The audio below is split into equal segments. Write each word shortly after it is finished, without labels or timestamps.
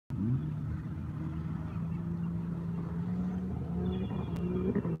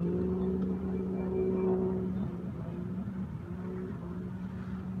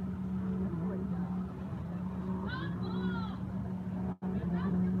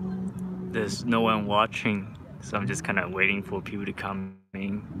there's no one watching, so I'm just kind of waiting for people to come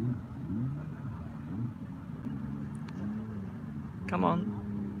in. Come on.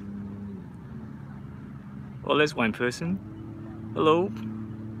 Well, there's one person. Hello.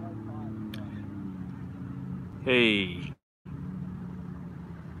 Hey.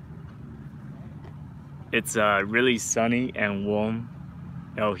 It's really sunny and warm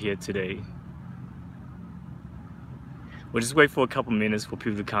out here today. We'll just wait for a couple minutes for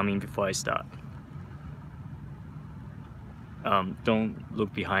people to come in before I start. Don't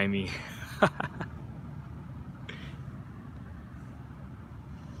look behind me.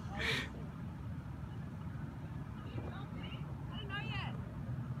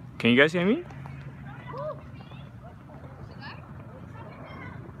 Can you guys hear me?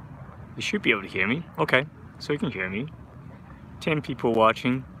 You should be able to hear me. Okay, so you can hear me. 10 people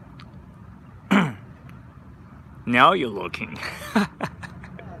watching. Now you're looking.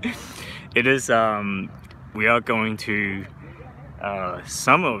 It is, we are going to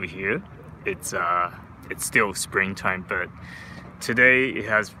summer over here. It's still springtime, but today it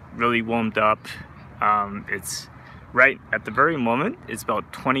has really warmed up. It's right at the very moment, it's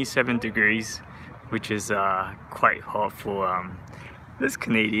about 27 degrees, which is quite hot for this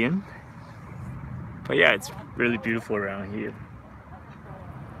Canadian. But yeah, it's really beautiful around here.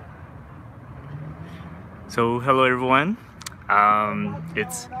 So hello everyone.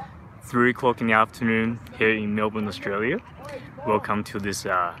 It's 3 o'clock in the afternoon here in Melbourne, Australia. Welcome to this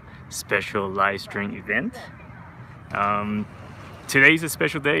special live stream event. Today's a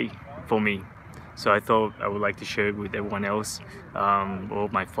special day for me, so I thought I would like to share it with everyone else, all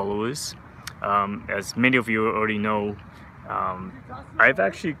my followers. As many of you already know, I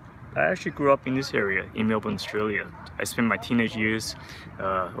actually grew up in this area in Melbourne, Australia. I spent my teenage years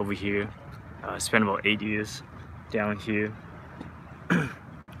over here. Spent about 8 years down here,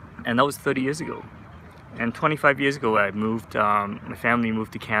 and that was 30 years ago. And 25 years ago, I moved. My family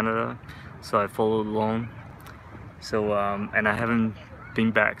moved to Canada, so I followed along. So and I haven't been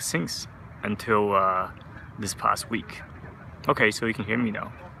back since until this past week. Okay, so you can hear me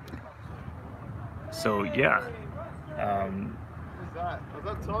now. So yeah. I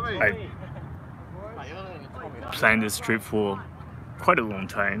planned this trip for quite a long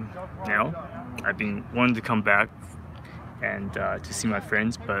time now. I've been wanting to come back and to see my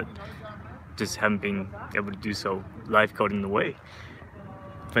friends, but just haven't been able to do so. Life got in the way.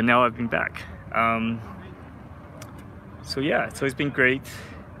 But now I've been back. So yeah, so it's been great.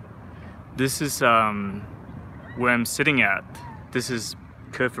 This is where I'm sitting at. This is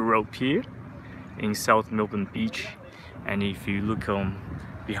Curfew Road Pier in South Melbourne Beach. And if you look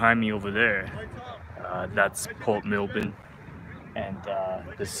behind me over there, that's Port Melbourne, and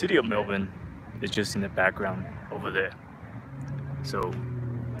the city of Melbourne is just in the background over there. So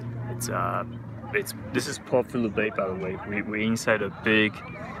this is Port Phillip Bay, by the way. We're inside a big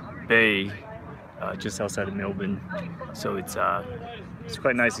bay just outside of Melbourne. So it's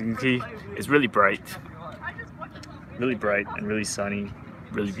quite nice. You can see it's really bright and really sunny,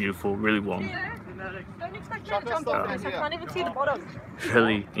 really beautiful, really warm. Don't expect me to jump off this. I can't even see the bottom.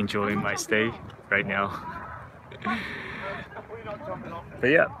 Really enjoying my stay right now. But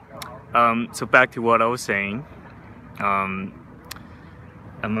yeah, so back to what I was saying. I'm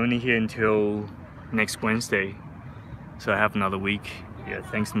only here until next Wednesday, so I have another week. Yeah,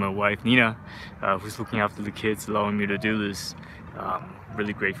 thanks to my wife Nina, who's looking after the kids, allowing me to do this.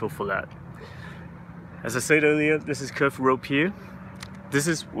 Really grateful for that. As I said earlier, this is Curfew Road Pier. This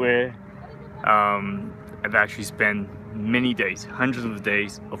is where I've actually spent many days, hundreds of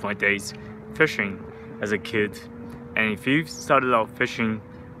days of my days fishing as a kid. And if you started out fishing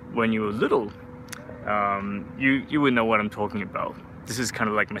when you were little, you would know what I'm talking about. This is kind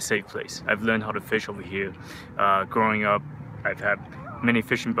of like my safe place. I've learned how to fish over here. Growing up, I've had many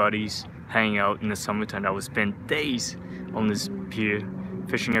fishing buddies hanging out in the summertime. I would spend days on this pier,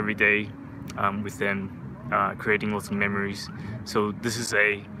 fishing every day with them, creating lots of memories. So this is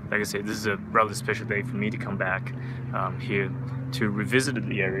like I said, this is a rather special day for me to come back here to revisit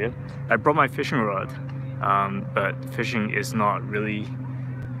the area. I brought my fishing rod, but fishing is not really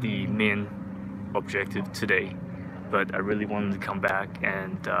the main objective today. But I really wanted to come back,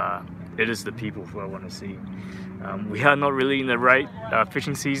 and it is the people who I want to see. We are not really in the right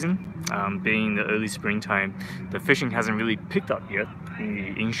fishing season. Being in the early springtime, the fishing hasn't really picked up yet in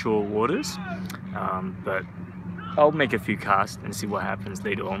the inshore waters. But I'll make a few casts and see what happens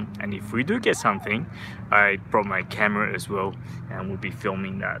later on. And if we do get something, I brought my camera as well, and we'll be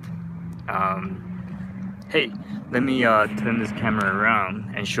filming that. Hey, let me turn this camera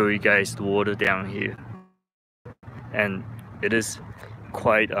around and show you guys the water down here. And it is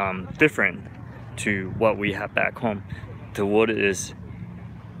quite different to what we have back home. The water is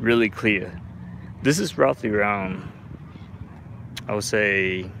really clear. This is roughly around, I would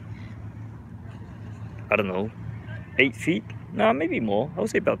say, I don't know, 8 feet? No, maybe more. I would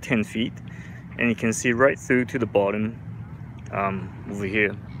say about 10 feet. And you can see right through to the bottom over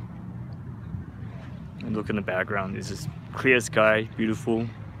here. And look in the background, this is clear sky, beautiful.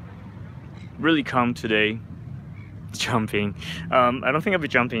 Really calm today. Jumping. I don't think I'll be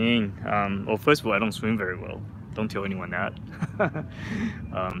jumping in. Well, first of all, I don't swim very well. Don't tell anyone that.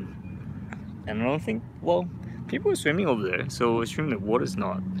 And I don't think, well, people are swimming over there, so assuming the water's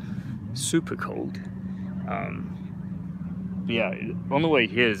not super cold. Yeah, on the way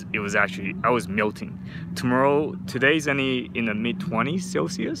here, it was actually, I was melting. Today's only in the mid-20s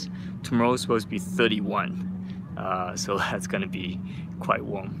Celsius. Tomorrow's supposed to be 31. So that's gonna be quite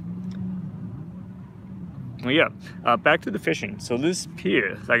warm. Well, yeah, back to the fishing. So this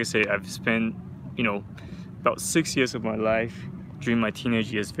pier, like I say, I've spent, you know, about 6 years of my life during my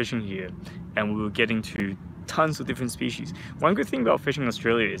teenage years fishing here, and we were getting to tons of different species. One good thing about fishing in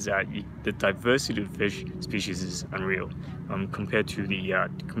Australia is that the diversity of fish species is unreal compared to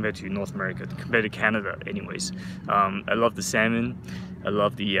North America, compared to Canada anyways. I love the salmon, I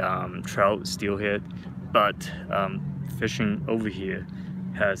love the trout, steelhead, but fishing over here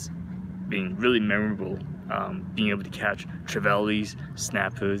has been really memorable. Being able to catch trevallies,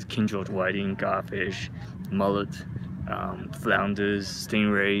 snappers, King George whiting, garfish, mullet, flounders,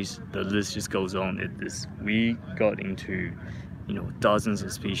 stingrays, the list just goes on. We got into, you know, dozens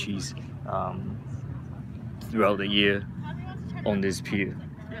of species throughout the year on this pier.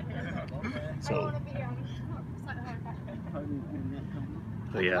 So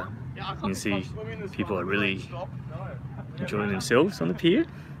yeah, you can see people are really enjoying themselves on the pier.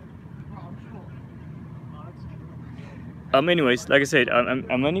 Anyways, like I said,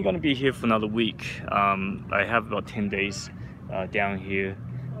 I'm only going to be here for another week. I have about 10 days down here,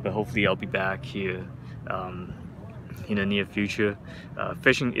 but hopefully I'll be back here in the near future.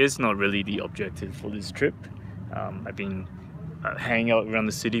 Fishing is not really the objective for this trip. I've been hanging out around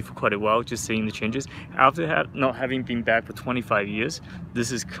the city for quite a while, just seeing the changes. After not having been back for 25 years,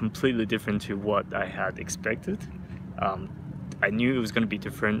 this is completely different to what I had expected. I knew it was going to be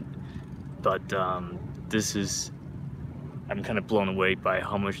different, but I'm kind of blown away by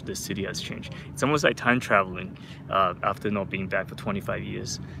how much the city has changed. It's almost like time traveling after not being back for 25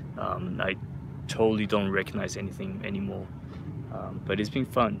 years. I totally don't recognize anything anymore, but it's been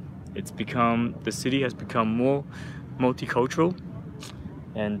fun. The city has become more multicultural,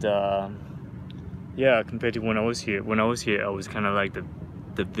 and yeah, compared to when I was here. When I was here, I was kind of like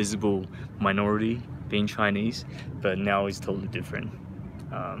the visible minority, being Chinese, but now it's totally different,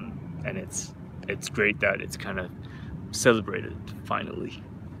 and it's great that it's kind of celebrated finally.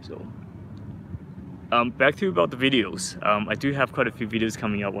 So back to about the videos. I do have quite a few videos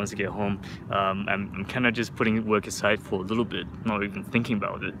coming out once I get home. I'm kind of just putting work aside for a little bit, not even thinking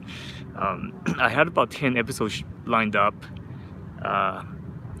about it. I had about 10 episodes lined up,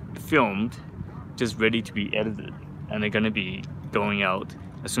 filmed, just ready to be edited, and they're gonna be going out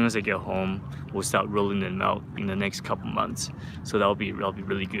as soon as I get home. We'll start rolling them out in the next couple months, so that'll be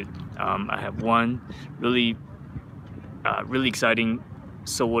really good. I have one really exciting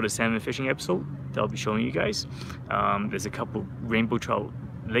saltwater salmon fishing episode that I'll be showing you guys. There's a couple rainbow trout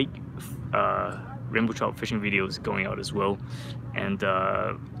fishing videos going out as well, and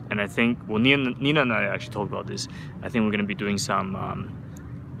I think, well, Nina and I actually talked about this. I think we're going to be doing some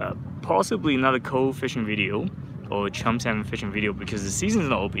possibly another cove fishing video or chum salmon fishing video, because the season's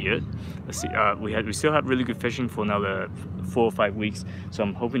not over yet. We still have really good fishing for another 4 or 5 weeks, so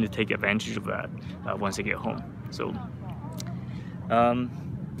I'm hoping to take advantage of that once I get home. So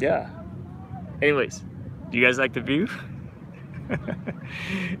yeah, anyways, do you guys like the view?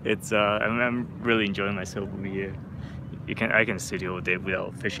 I'm really enjoying myself over here. I can sit here all day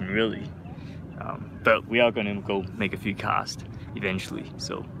without fishing, really, but we are going to go make a few casts eventually.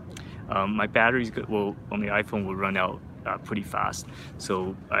 So my batteries on the iPhone will run out pretty fast,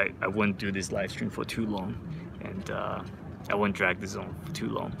 so I won't do this live stream for too long, and I won't drag this on for too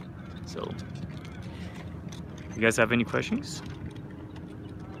long. So you guys have any questions?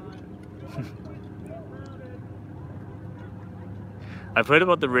 I've heard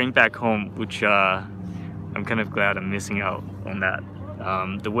about the rain back home, which I'm kind of glad I'm missing out on that.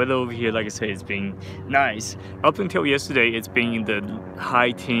 The weather over here, like I said, it's been nice. Up until yesterday, it's been in the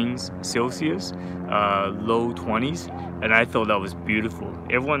high teens Celsius, low 20s, and I thought that was beautiful.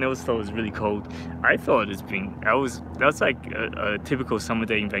 Everyone else thought it was really cold. I thought that's like a typical summer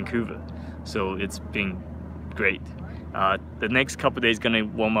day in Vancouver, so it's been great. The next couple of days gonna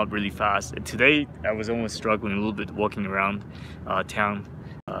warm up really fast. Today I was almost struggling a little bit walking around town.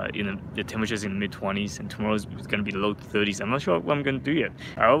 The temperature's in the mid-20s, and tomorrow's gonna be the low 30s. I'm not sure what I'm gonna do yet.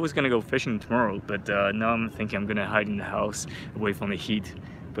 I was gonna go fishing tomorrow, but now I'm thinking I'm gonna hide in the house away from the heat.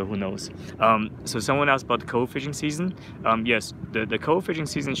 But who knows? So someone asked about the cold fishing season. Yes, the cold fishing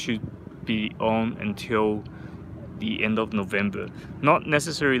season should be on until the end of November. Not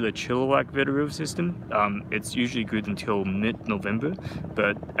necessarily the Chilliwack video system. It's usually good until mid-November,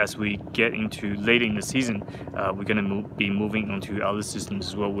 but as we get into later in the season, we're gonna be moving on to other systems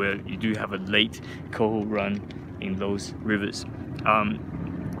as well, where you do have a late coho run in those rivers.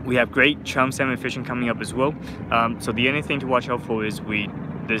 We have great chum salmon fishing coming up as well. So the only thing to watch out for is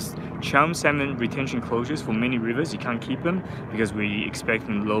there's chum salmon retention closures for many rivers. You can't keep them because we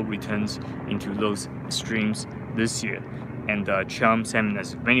expecting low returns into those streams this year. And chum salmon,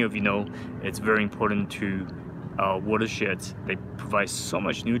 as many of you know, it's very important to watersheds. They provide so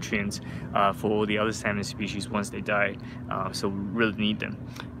much nutrients for all the other salmon species once they die, so we really need them.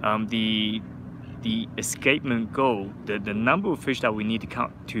 The escapement goal, the number of fish that we need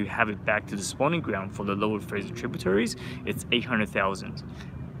to have it back to the spawning ground for the lower Fraser tributaries, it's 800,000.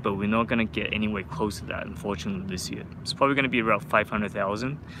 But we're not gonna get anywhere close to that, unfortunately, this year. It's probably gonna be about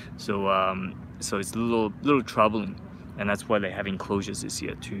 500,000. So so it's a little troubling, and that's why they're having closures this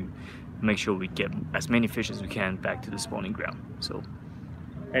year, to make sure we get as many fish as we can back to the spawning ground. So,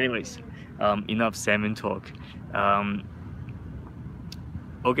 anyways, enough salmon talk.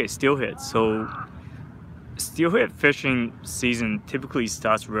 Okay, steelhead. So steelhead fishing season typically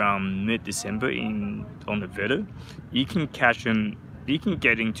starts around mid-December on the Veta. You can catch them. You can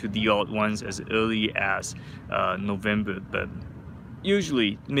get into the odd ones as early as November, but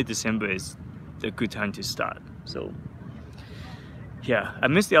usually mid-December is a good time to start. So yeah, I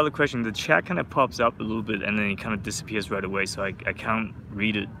missed the other question. The chat kind of pops up a little bit and then it kind of disappears right away, so I can't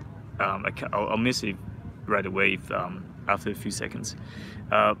read it. I'll miss it right away if, after a few seconds.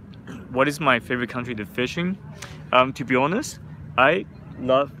 What is my favorite country to fishing? To be honest, I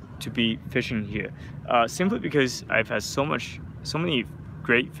love to be fishing here, simply because I've had so many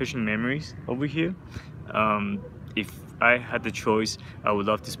great fishing memories over here. If I had the choice, I would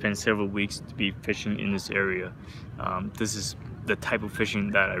love to spend several weeks to be fishing in this area. This is the type of fishing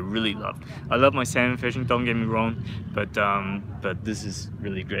that I really love. I love my salmon fishing, don't get me wrong, but this is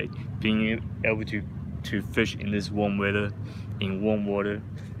really great. Being able to fish in this warm weather, in warm water,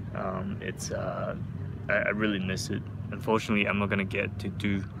 I really miss it. Unfortunately, I'm not gonna get to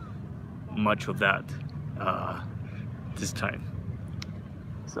do much of that this time.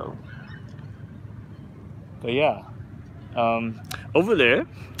 So, but yeah, over there,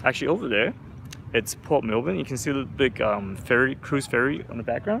 it's Port Melbourne. You can see the big cruise ferry on the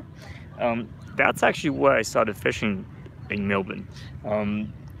background. That's actually where I started fishing in Melbourne.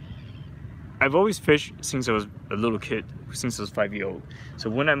 I've always fished since I was a little kid, since I was 5-year-old. So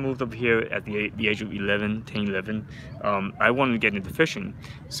when I moved up here at the age of 11, I wanted to get into fishing.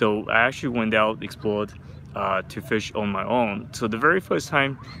 So I actually went out, explored to fish on my own. So the very first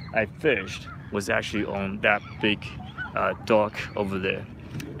time I fished was actually on that big dock over there.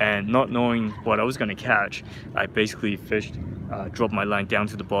 And not knowing what I was going to catch, I basically fished, dropped my line down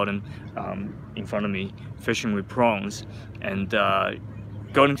to the bottom in front of me, fishing with prongs, and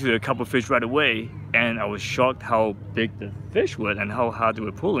got into a couple of fish right away. And I was shocked how big the fish were and how hard they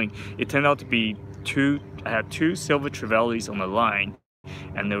were pulling. It turned out to be I had two silver trevallies on the line,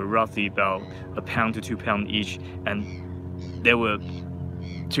 and they were roughly about 1 pound to 2 pounds each, and they were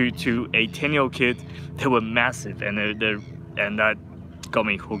to a 10-year-old kid, they were massive, and that got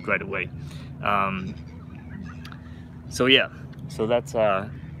me hooked right away. So yeah, so that's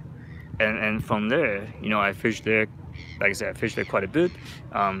and from there, you know, I fished there. Like I said, I fished there quite a bit.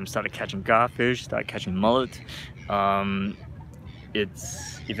 Started catching garfish, started catching mullet.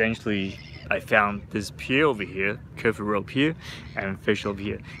 It's eventually I found this pier over here, Curfew Road Pier, and fished over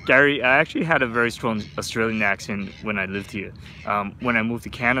here. Gary, I actually had a very strong Australian accent when I lived here. When I moved to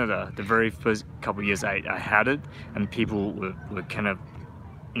Canada, the very first couple of years I had it, and people were kind of,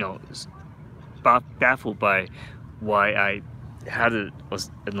 you know, baffled by why I had an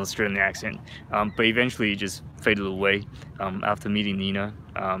Australian accent, but eventually it just faded away after meeting Nina.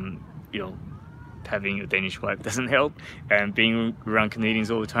 You know, having a Danish wife doesn't help, and being around Canadians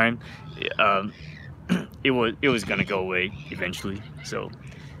all the time, it was gonna go away eventually. So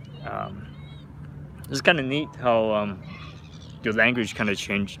it's kind of neat how your language kind of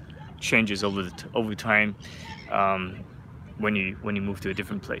changes over time when you move to a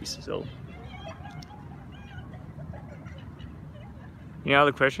different place. So Any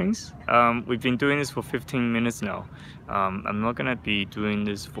other questions? We've been doing this for 15 minutes now. I'm not gonna be doing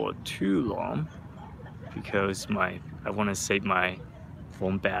this for too long because I want to save my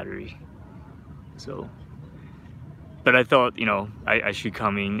phone battery. So, but I thought, you know, I should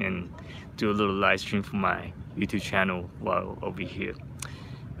come in and do a little live stream for my YouTube channel while over here.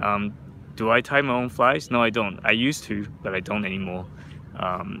 Do I tie my own flies? No, I don't. I used to, but I don't anymore.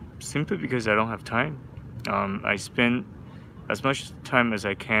 Simply because I don't have time. I spend as much time as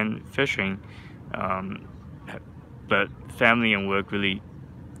I can fishing, but family and work really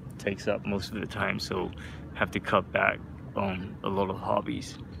takes up most of the time, so have to cut back on a lot of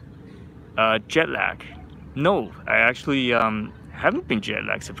hobbies. Jet lag. No, I actually haven't been jet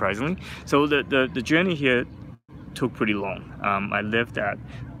lagged, surprisingly. So the journey here took pretty long. I left at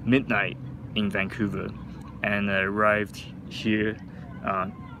midnight in Vancouver and I arrived here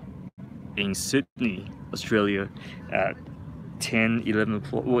in Sydney, Australia at 10, 11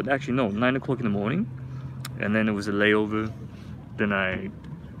 o'clock. Well, actually no, 9 o'clock in the morning. And then it was a layover. Then I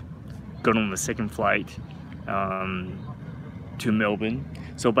got on the second flight to Melbourne.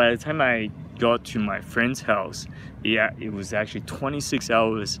 So by the time I got to my friend's house, yeah, it was actually 26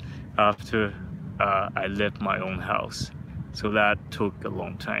 hours after I left my own house. So that took a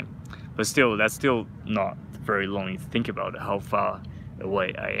long time. But still, that's still not very long if you think about it, how far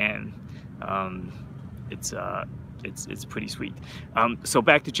away I am. It's pretty sweet. So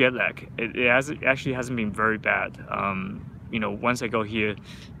back to jet lag. It actually hasn't been very bad. You know, once I got here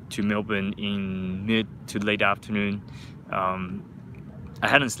to Melbourne in mid to late afternoon, I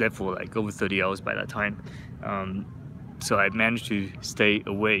hadn't slept for like over 30 hours by that time. So I managed to stay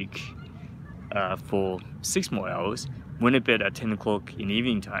awake for 6 more hours, went to bed at 10 o'clock in the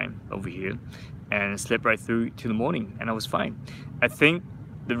evening time over here, and slept right through to the morning, and I was fine. I think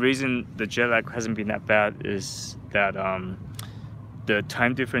the reason the jet lag hasn't been that bad is that the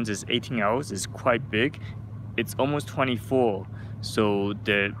time difference is 18 hours, is quite big. It's almost 24, so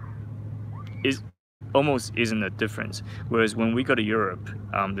there almost isn't a difference. Whereas when we go to Europe,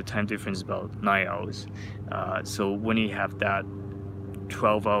 the time difference is about 9 hours. So when you have that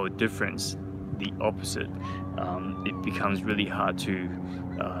 12-hour difference, the opposite, it becomes really hard to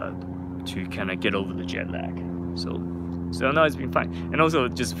kind of get over the jet lag. So now it's been fine, and also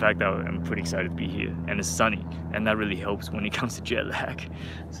just the fact that I'm pretty excited to be here and it's sunny, and that really helps when it comes to jet lag.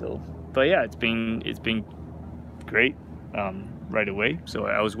 So, but yeah, it's been great right away. So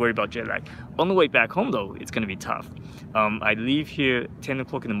I was worried about jet lag. On the way back home though, it's gonna be tough. I leave here 10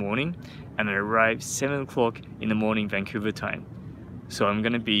 o'clock in the morning and I arrive 7 o'clock in the morning Vancouver time. So I'm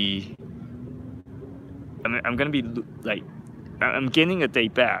gonna be like, I'm getting a day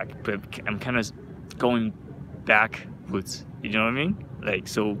back, but I'm kind of going backwards, you know what I mean? Like,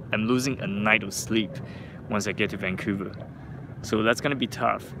 so I'm losing a night of sleep once I get to Vancouver. So that's gonna be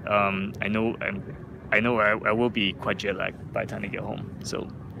tough. I know I will be quite jet lagged by the time I get home. So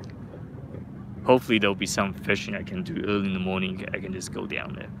hopefully there'll be some fishing I can do early in the morning. I can just go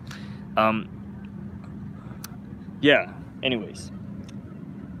down there. Yeah, anyways.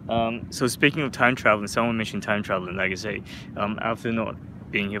 So speaking of time traveling, someone mentioned time traveling. Like I say, after not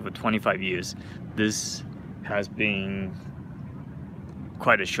being here for 25 years, this has been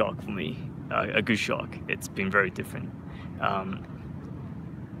quite a shock for me, a good shock. It's been very different.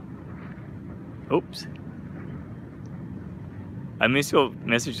 Oops. I missed your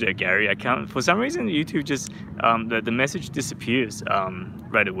message there, Gary. I can't, for some reason YouTube just, the message disappears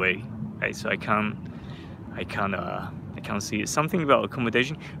right away. Right? So I can't see it. Something about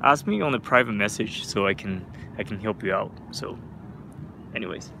accommodation. Ask me on a private message so I can help you out. So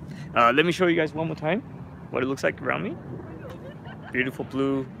anyways, let me show you guys one more time what it looks like around me. Beautiful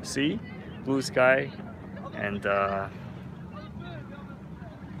blue sea, blue sky, and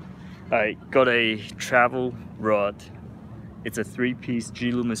I got a travel rod. It's a 3-piece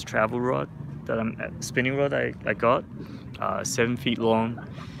G Loomis travel rod that spinning rod I got, 7 feet long.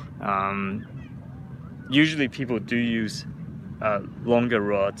 Usually people do use longer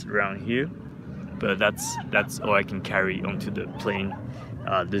rods around here, but that's all I can carry onto the plane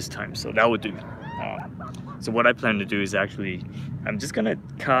this time, so that would do. So what I plan to do is actually, I'm just gonna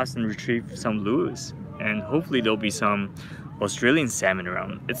cast and retrieve some lures, and hopefully there'll be some Australian salmon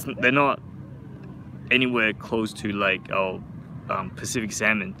around. They're not anywhere close to like our Pacific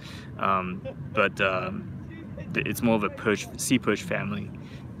salmon, but it's more of a sea perch family.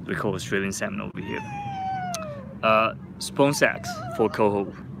 We call Australian salmon over here. Spawn sacks for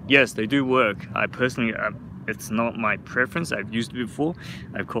coho. Yes, they do work. I personally, it's not my preference. I've used it before.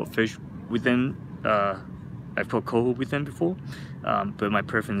 I've caught fish with them. I've caught coho with them before, but my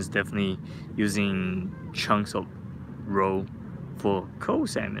preference is definitely using chunks of roe for cold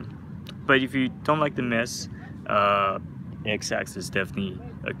salmon. But if you don't like the mess, X-Ax is definitely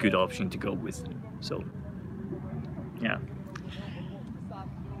a good option to go with. So yeah,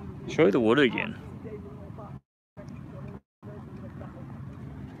 show you the water again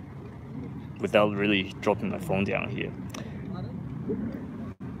without really dropping my phone down here.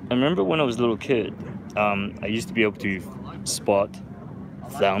 I remember when I was a little kid, I used to be able to spot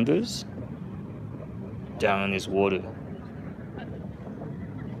flounders down in this water.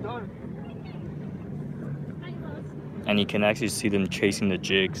 And you can actually see them chasing the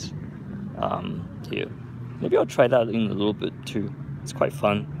jigs here. Maybe I'll try that in a little bit too. It's quite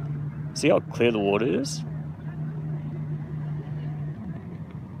fun. See how clear the water is?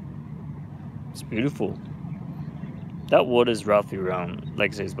 It's beautiful. That water is roughly around,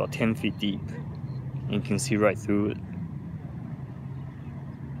 like I say, it's about 10 feet deep. And you can see right through it.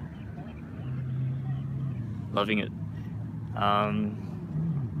 Loving it.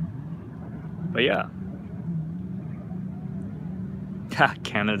 But yeah.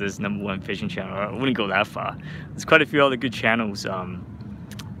 Canada's #1 fishing channel. I wouldn't go that far. There's quite a few other good channels around.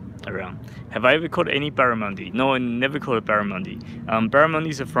 Have I ever caught any barramundi? No, I never caught a barramundi.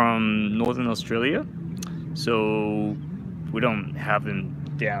 Barramundis are from Northern Australia, so we don't have them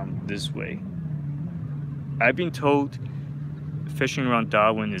down this way. I've been told fishing around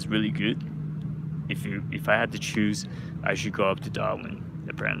Darwin is really good. If I had to choose, I should go up to Darwin,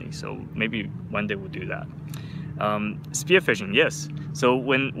 apparently. So maybe one day we'll do that. Spearfishing, yes. So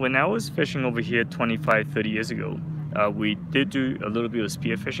when I was fishing over here 25-30 years ago, we did do a little bit of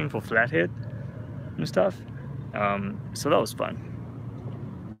spearfishing for flathead and stuff. So that was fun.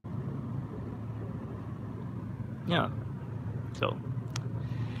 Yeah. So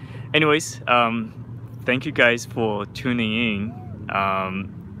anyways, thank you guys for tuning in. I'm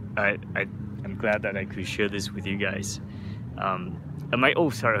glad that I could share this with you guys. Oh,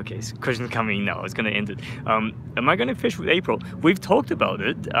 sorry, okay, so question's coming in now. I was gonna end it. Am I gonna fish with April? We've talked about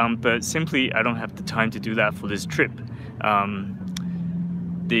it, but simply I don't have the time to do that for this trip.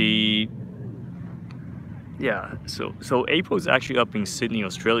 So April's actually up in Sydney,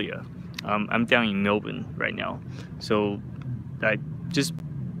 Australia. I'm down in Melbourne right now. So I just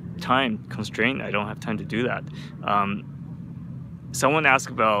time constraint, I don't have time to do that. Someone asked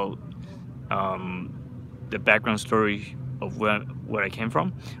about the background story of where I came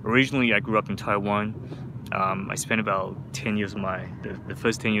from. Originally, I grew up in Taiwan. I spent about 10 years of the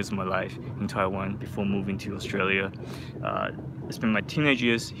first 10 years of my life in Taiwan before moving to Australia. I spent my teenage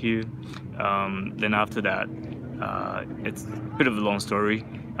years here. Then after that, it's a bit of a long story.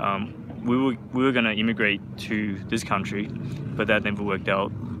 We were gonna immigrate to this country, but that never worked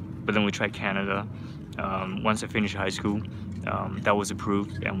out. But then we tried Canada. Once I finished high school, that was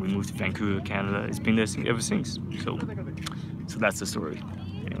approved, and we moved to Vancouver, Canada. It's been there ever since. So that's the story.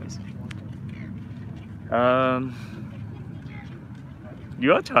 Anyways,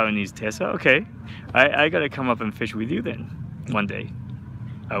 you are Taiwanese, Tessa. Okay, I gotta come up and fish with you then one day.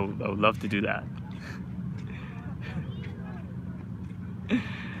 I would love to do that.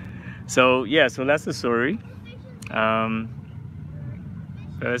 So yeah, so that's the story.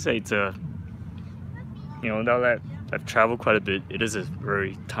 Let's say it's a, now that I've traveled quite a bit, it is a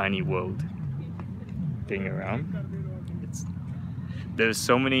very tiny world being around. There's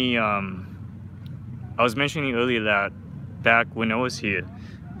so many, I was mentioning earlier that back when I was here,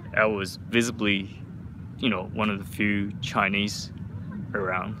 I was visibly, one of the few Chinese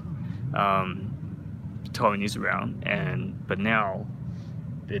around, Taiwanese around, but now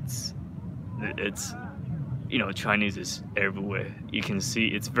it's Chinese is everywhere. You can see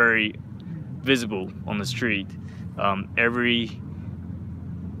it's very visible on the street. Every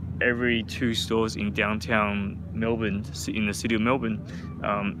 2 stores in downtown Melbourne, in the city of Melbourne,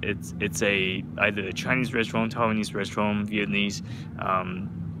 it's either a Chinese restaurant, Taiwanese restaurant, Vietnamese.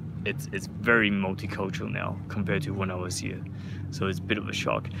 It's very multicultural now compared to when I was here, so it's a bit of a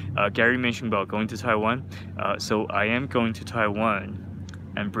shock. Gary mentioned about going to Taiwan, so I am going to Taiwan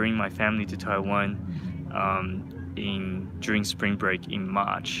and bring my family to Taiwan during spring break in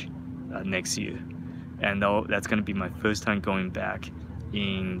March next year, and that's going to be my first time going back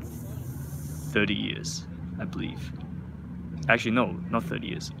in 30 years, I believe. Actually, no, not 30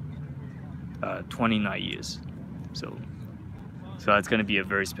 years, 29 years. So that's going to be a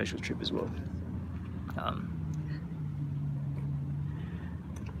very special trip as well.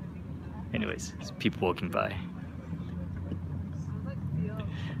 Anyways, there's people walking by.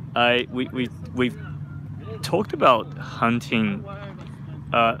 We've talked about hunting.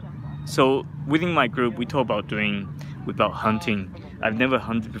 So within my group, we talk about hunting. I've never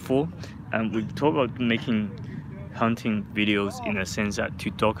hunted before, and we've talked about making hunting videos in a sense that to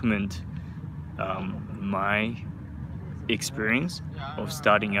document my experience of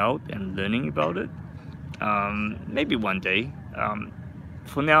starting out and learning about it. Maybe one day.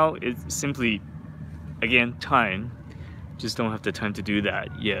 For now, it's simply, again, time. Just don't have the time to do that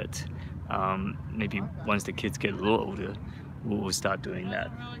yet. Maybe once the kids get a little older, we'll start doing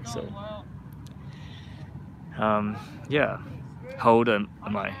that. So, yeah. How old am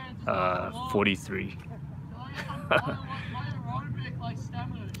I? 43.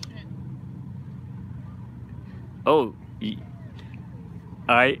 Oh,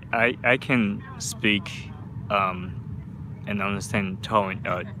 I can speak and understand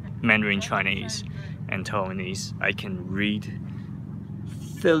Mandarin Chinese and Taiwanese. I can read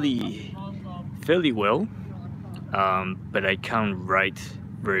fairly well, but I can't write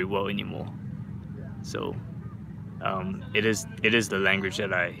very well anymore. So it is the language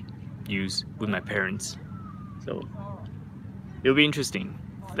that I use with my parents. So it'll be interesting.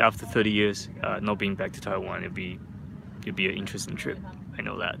 After 30 years not being back to Taiwan, it'll be an interesting trip. I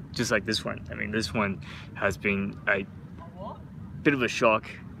know that. Just like this one. I mean, this one has been a bit of a shock,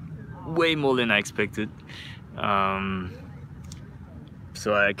 way more than I expected.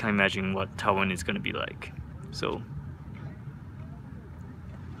 So I can't imagine what Taiwan is going to be like. So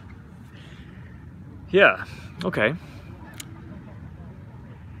yeah, okay.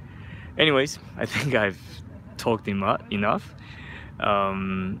 Anyways, I think I've talked enough. I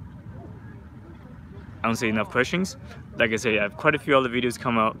don't say enough questions. Like I say, I have quite a few other videos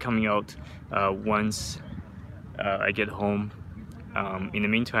coming out once I get home. In the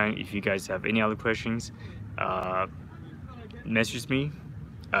meantime, if you guys have any other questions, message me.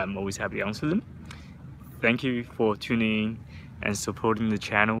 I'm always happy to answer them. Thank you for tuning in and supporting the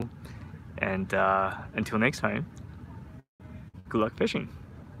channel. And until next time, good luck fishing.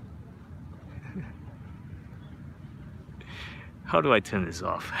 How do I turn this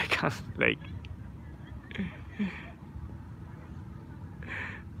off? I can't, like...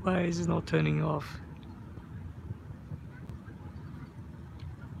 Why is it not turning off?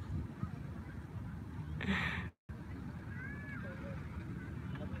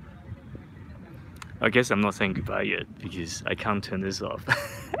 I guess I'm not saying goodbye yet because I can't turn this off.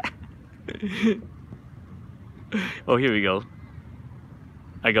 Oh, here we go.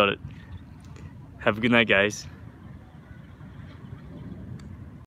 I got it. Have a good night, guys.